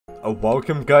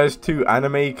Welcome guys to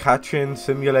Anime Catching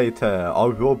Simulator. I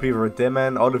will be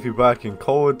redeeming all of your working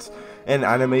codes in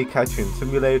Anime Catching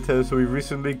Simulator. So we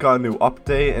recently got a new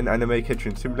update in Anime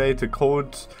Catching Simulator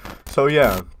codes. So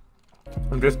yeah,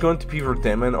 I'm just going to be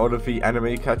redeeming all of the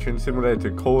Anime Catching Simulator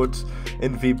codes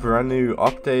in the brand new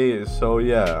update. So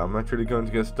yeah, I'm actually going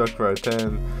to get stuck right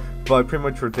in by pretty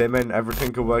much redeeming every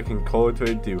single working code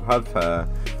we do have here.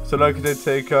 So like I did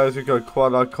say guys, we got quite a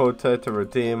lot of codes here to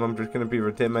redeem. I'm just going to be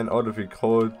redeeming all of your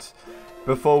codes.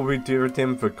 Before we do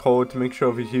redeem the code, make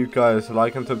sure that you guys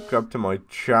like and subscribe to my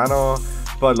channel.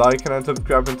 By liking and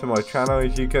subscribing to my channel,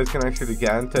 you guys can actually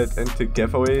get entered into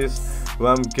giveaways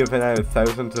where I'm giving out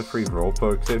thousands of free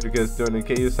Robux. So if you guys don't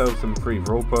get yourself some free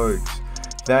Robux,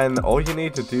 then all you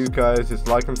need to do guys is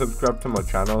like and subscribe to my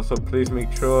channel. So please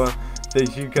make sure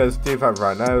that you guys do that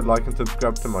right now, like and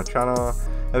subscribe to my channel,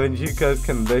 and then you guys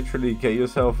can literally get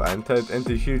yourself entered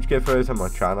into huge giveaways on my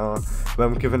channel where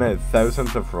I'm giving out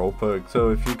thousands of Robux.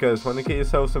 So if you guys want to get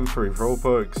yourself some free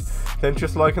Robux, then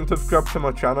just like and subscribe to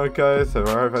my channel guys.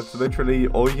 Alright, that's literally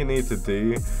all you need to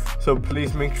do. So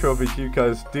please make sure that you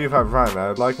guys do that right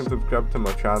now, like and subscribe to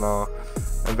my channel,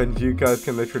 and then you guys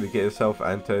can literally get yourself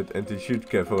entered into huge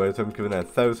giveaways. I'm giving out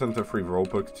thousands of free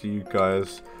Robux to you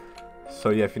guys. So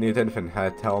yeah, if you need anything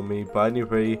here, tell me. But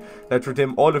anyway, let's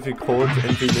redeem all of your codes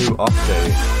in the new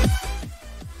update.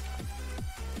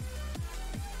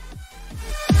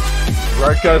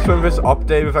 Right guys, so in this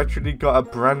update we've actually got a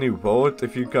brand new world,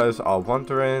 if you guys are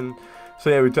wondering. So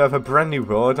yeah, we do have a brand new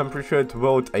world. I'm pretty sure it's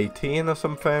world 18 or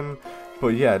something. But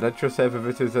yeah, let's just say that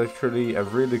this is actually a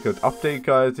really good update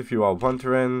guys, if you are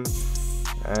wondering.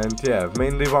 And yeah,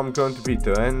 mainly what I'm going to be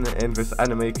doing in this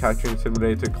Anime Catching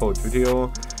Simulator code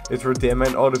video is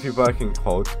redeeming all of your working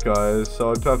codes guys.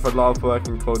 So I do have a lot of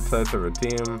working codes there to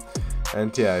redeem.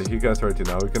 And yeah, you guys already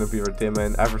know, we're going to be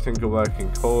redeeming every single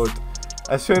working code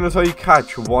as soon as I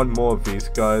catch one more of these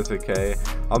guys, okay?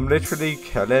 I'm literally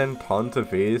killing tons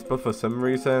of these, but for some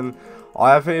reason,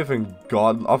 I've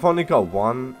only got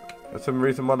one. For some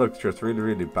reason, my luck's just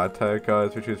really bad here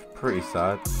guys, which is pretty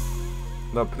sad.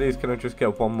 No, please, can I just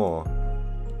get one more?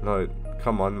 No,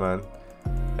 come on, man.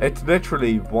 It's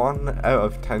literally 1 out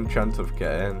of 10 chance of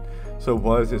getting. So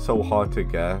why is it so hard to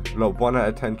get? Look, 1 out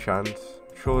of 10 chance,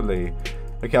 surely.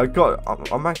 Okay,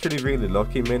 I'm actually really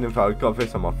lucky, meaning that I got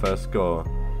this on my first go.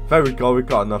 There we go, we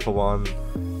got another one.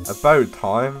 About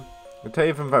time. It's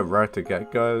even that rare to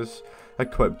get, guys. I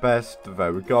quit best.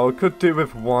 There we go. I could do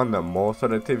with one more, so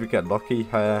let's see if we get lucky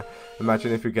here.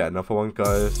 Imagine if we get another one,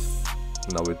 guys.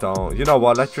 No, we don't. You know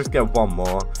what? Let's just get one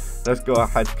more. Let's go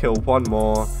ahead, kill one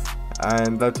more.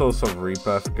 And let's also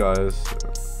rebirth, guys.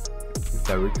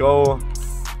 There we go.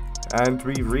 And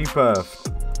we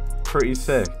rebirthed. Pretty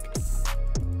sick.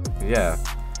 Yeah.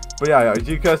 But yeah,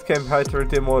 you guys came here to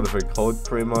redeem all of the code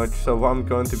pretty much. So what I'm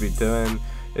going to be doing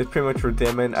is pretty much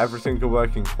redeeming every single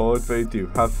working code that you do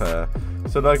have here.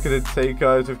 So like I did say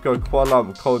guys, we've got quite a lot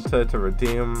of codes here to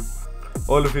redeem.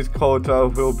 All of these codes I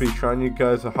will be showing you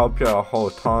guys will help you out a whole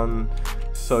ton.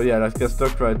 So yeah, let's get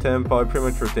stuck right in by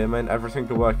pretty much redeeming every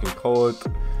single working code.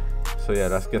 So yeah,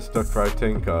 let's get stuck right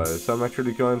in guys. So I'm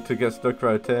actually going to get stuck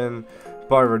right in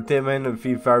by redeeming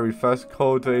the very first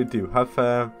code that you do have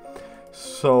here.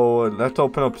 So let's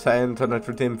open up settings and let's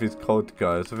redeem this code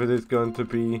guys. So it is going to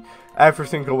be every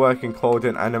single working code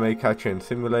in Anime Catching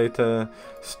Simulator,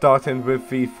 starting with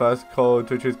the first code,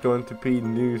 which is going to be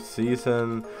new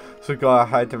season. So go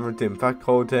ahead and redeem that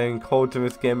code in. Codes in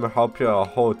this game will help you a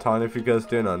whole ton if you guys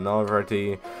do not know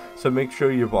already. So make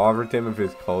sure you are redeeming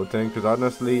this code in, because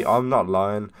honestly, I'm not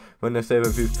lying when I say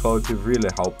that these codes are really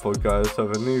helpful guys. So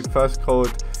the new first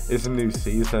code is a new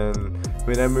season.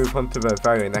 We then move on to the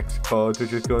very next code,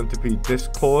 which is going to be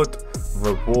Discord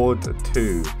Reward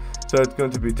 2. So it's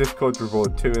going to be Discord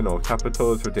Reward 2 in all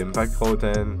capitals. Redeem that code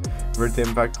in.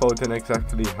 Redeem that code in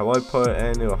exactly how I put it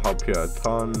in. It will help you a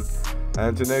ton.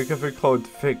 And then you get the code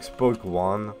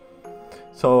FixBug1.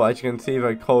 So as you can see,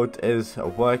 the code is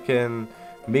working.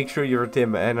 Make sure you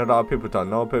redeem it in. A lot of people don't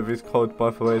know about this code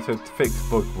by the way, so it's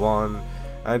FixBug1.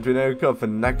 And we now got the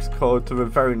next code. So the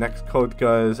very next code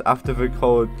guys, after the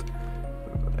code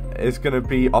is going to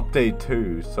be update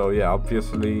 2. So yeah,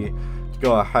 obviously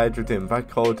go ahead, redeem that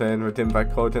code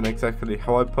in exactly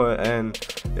how I put it in.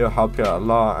 It'll help you out a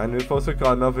lot. And we've also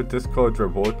got another Discord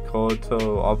reward code,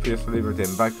 so obviously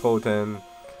redeem that code in.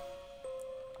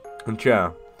 And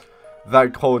yeah,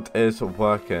 that code is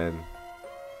working.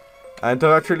 And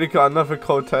I've actually got another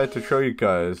code here to show you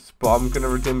guys, but I'm going to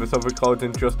redeem this other code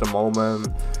in just a moment.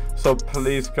 So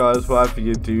please guys, whatever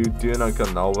you do not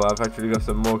go nowhere. I've actually got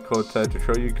some more codes here to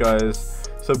show you guys.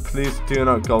 So please do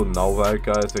not go nowhere,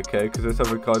 guys, okay? Because this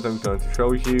other code I'm going to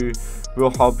show you will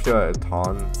help you out a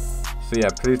ton. So yeah,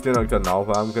 please do not go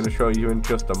nowhere. I'm going to show you in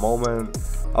just a moment.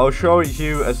 I'll show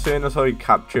you as soon as I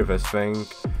capture this thing.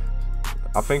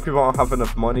 I think we won't have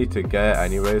enough money to get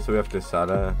anyway, so we have to sell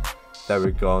it. There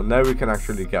we go. Now we can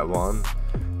actually get one.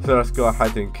 So let's go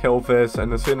ahead and kill this,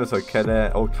 and as soon as I kill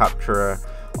it or capture it,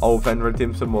 I'll then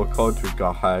redeem some more codes we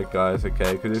got here, guys,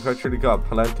 okay? Because we've actually got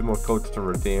plenty more codes to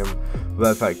redeem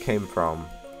where that came from.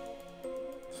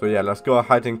 So yeah, let's go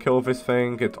ahead and kill this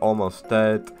thing. It's almost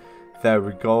dead. There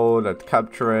we go. Let's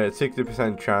capture it.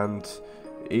 60% chance.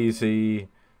 Easy.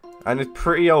 And it's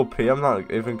pretty OP. I'm not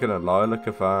even gonna lie. Look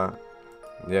at that.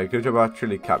 Yeah, good job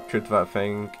actually captured that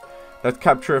thing. Let's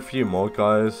capture a few more,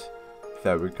 guys.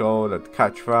 There we go. Let's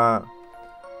catch that.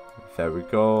 There we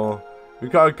go. We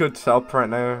got a good setup right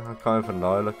now. I can't even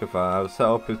lie. Look at that. Our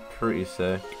setup is pretty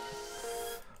sick.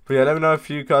 But yeah, let me know if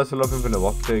you guys are loving the new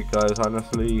update, guys.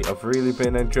 Honestly, I've really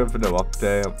been enjoying the new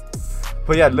update.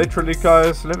 But yeah, literally,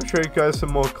 guys, let me show you guys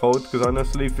some more code. Because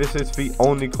honestly, this is the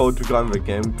only code we got in the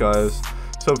game, guys.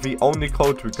 So the only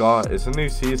code we got is a new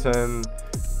season,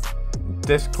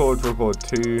 Discord reward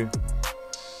 2,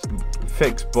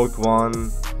 fix bug 1,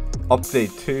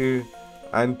 update 2,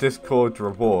 and Discord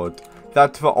reward.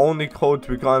 That's the only code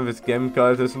we got in this game,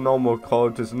 guys. There's no more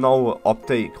code. There's no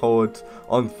update codes,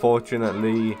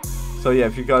 unfortunately. So yeah,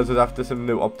 if you guys are after some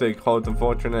new update codes,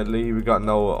 unfortunately, we got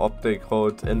no update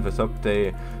codes in this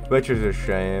update, which is a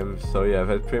shame. So yeah,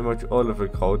 that's pretty much all of the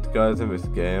codes, guys, in this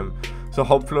game. So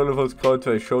hopefully all of those codes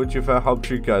I showed you there helped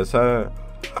you guys out.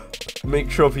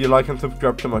 Make sure if you like and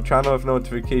subscribe to my channel with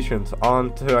notifications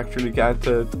on to actually get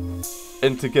entered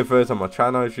into giveaways on my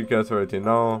channel, as you guys already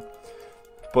know.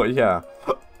 But yeah,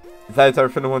 that's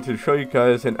everything I wanted to show you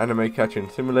guys in Anime Catching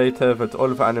Simulator. That's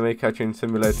all of the Anime Catching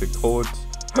Simulator codes.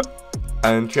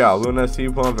 And yeah, we'll now see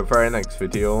you on the very next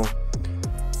video.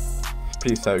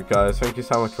 Peace out, guys. Thank you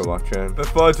so much for watching.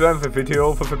 Before I do end the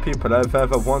video, for the people out there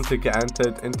that want to get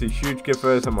entered into huge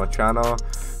giveaways on my channel,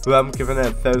 where I'm giving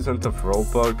out thousands of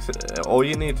Robux, all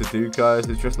you need to do, guys,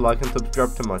 is just like and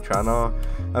subscribe to my channel,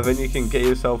 and then you can get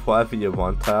yourself whatever you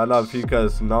want. A lot of you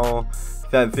guys know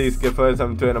that these giveaways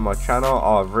I'm doing on my channel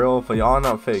are real, they are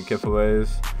not fake giveaways.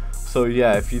 So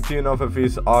yeah, if you do know that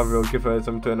these are real giveaways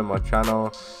I'm doing on my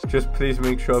channel, just please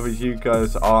make sure that you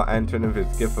guys are entering in these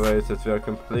giveaways, as they are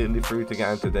completely free to get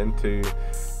entered into,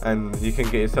 and you can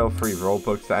get yourself free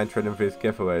Robux to enter in these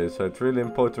giveaways. So it's really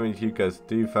important that you guys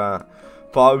do that.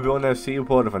 But I will now see you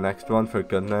all in the next one. For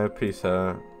good now, peace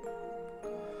out.